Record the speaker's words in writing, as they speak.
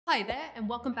Hi there and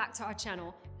welcome back to our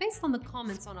channel. Based on the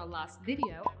comments on our last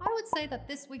video, I would say that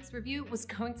this week's review was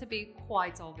going to be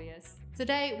quite obvious.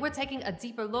 Today, we're taking a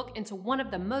deeper look into one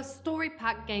of the most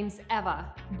story-packed games ever,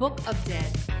 Book of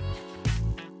Dead.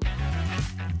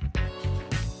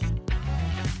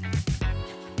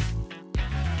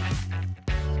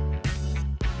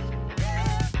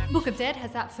 Book of Dead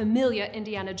has that familiar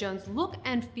Indiana Jones look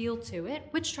and feel to it,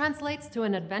 which translates to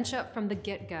an adventure from the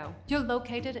get-go. You're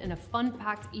located in a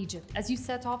fun-packed Egypt as you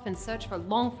set off in search for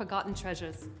long-forgotten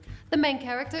treasures. The main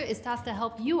character is tasked to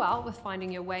help you out with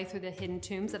finding your way through the hidden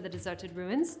tombs of the deserted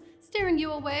ruins, steering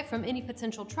you away from any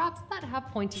potential traps that have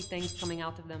pointy things coming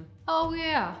out of them. Oh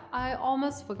yeah, I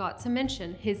almost forgot to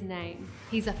mention his name.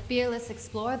 He's a fearless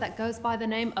explorer that goes by the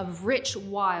name of Rich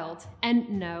Wild.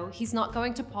 And no, he's not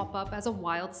going to pop up as a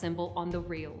wild symbol on the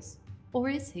reels. Or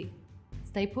is he?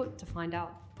 Stay put to find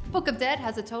out. Book of Dead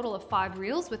has a total of 5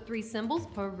 reels with 3 symbols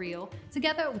per reel,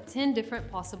 together with 10 different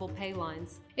possible pay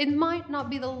lines. It might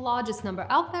not be the largest number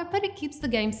out there, but it keeps the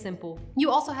game simple. You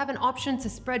also have an option to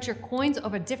spread your coins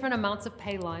over different amounts of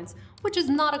pay lines, which is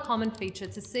not a common feature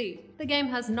to see. The game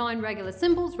has 9 regular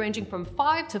symbols ranging from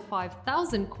 5 to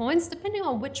 5,000 coins depending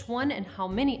on which one and how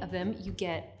many of them you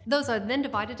get. Those are then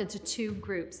divided into 2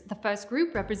 groups. The first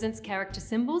group represents character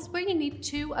symbols where you need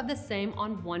 2 of the same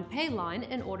on one pay line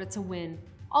in order to win.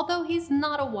 Although he's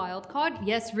not a wild card,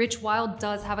 yes, Rich Wild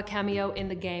does have a cameo in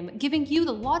the game, giving you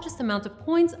the largest amount of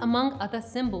coins among other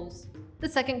symbols. The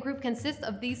second group consists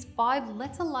of these 5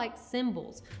 letter-like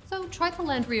symbols, so try to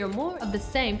land 3 or more of the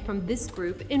same from this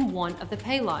group in one of the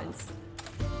pay lines.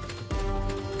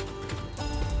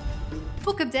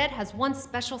 Book of Dead has one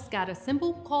special scatter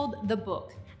symbol called the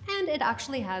Book, and it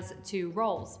actually has 2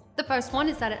 roles. The first one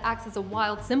is that it acts as a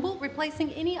wild symbol,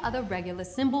 replacing any other regular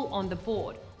symbol on the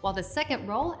board, while the second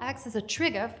role acts as a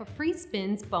trigger for free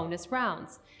spins bonus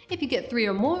rounds. If you get 3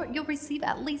 or more, you'll receive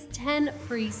at least 10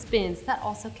 free spins that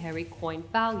also carry coin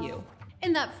value.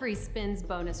 In that free spins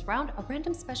bonus round, a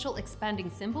random special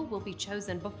expanding symbol will be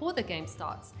chosen before the game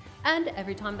starts, and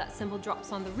every time that symbol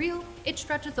drops on the reel, it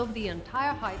stretches over the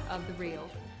entire height of the reel.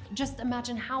 Just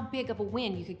imagine how big of a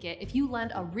win you could get if you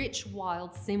land a Rich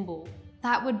Wild symbol.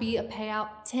 That would be a payout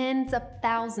tens of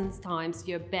thousands times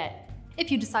your bet. If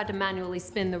you decide to manually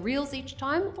spin the reels each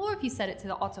time, or if you set it to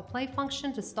the autoplay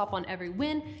function to stop on every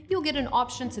win, you'll get an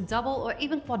option to double or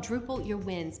even quadruple your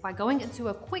wins by going into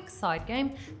a quick side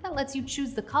game that lets you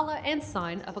choose the color and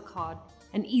sign of a card.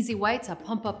 An easy way to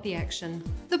pump up the action.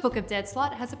 The Book of Dead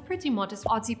slot has a pretty modest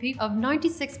RTP of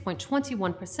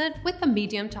 96.21% with a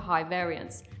medium to high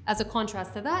variance. As a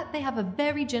contrast to that, they have a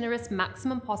very generous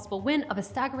maximum possible win of a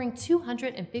staggering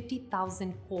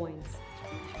 250,000 coins.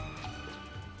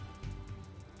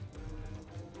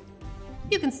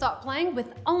 You can start playing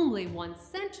with only 1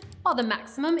 cent, while the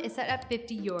maximum is set at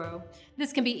 €50.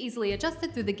 This can be easily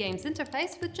adjusted through the game's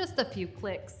interface with just a few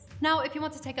clicks. Now, if you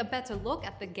want to take a better look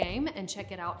at the game and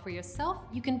check it out for yourself,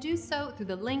 you can do so through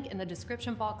the link in the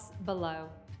description box below.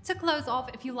 To close off,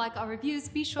 if you like our reviews,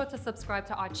 be sure to subscribe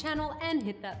to our channel and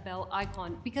hit that bell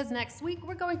icon, because next week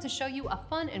we're going to show you a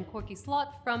fun and quirky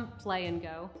slot from Play and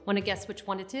Go. Want to guess which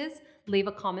one it is? Leave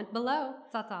a comment below.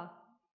 Ta-ta!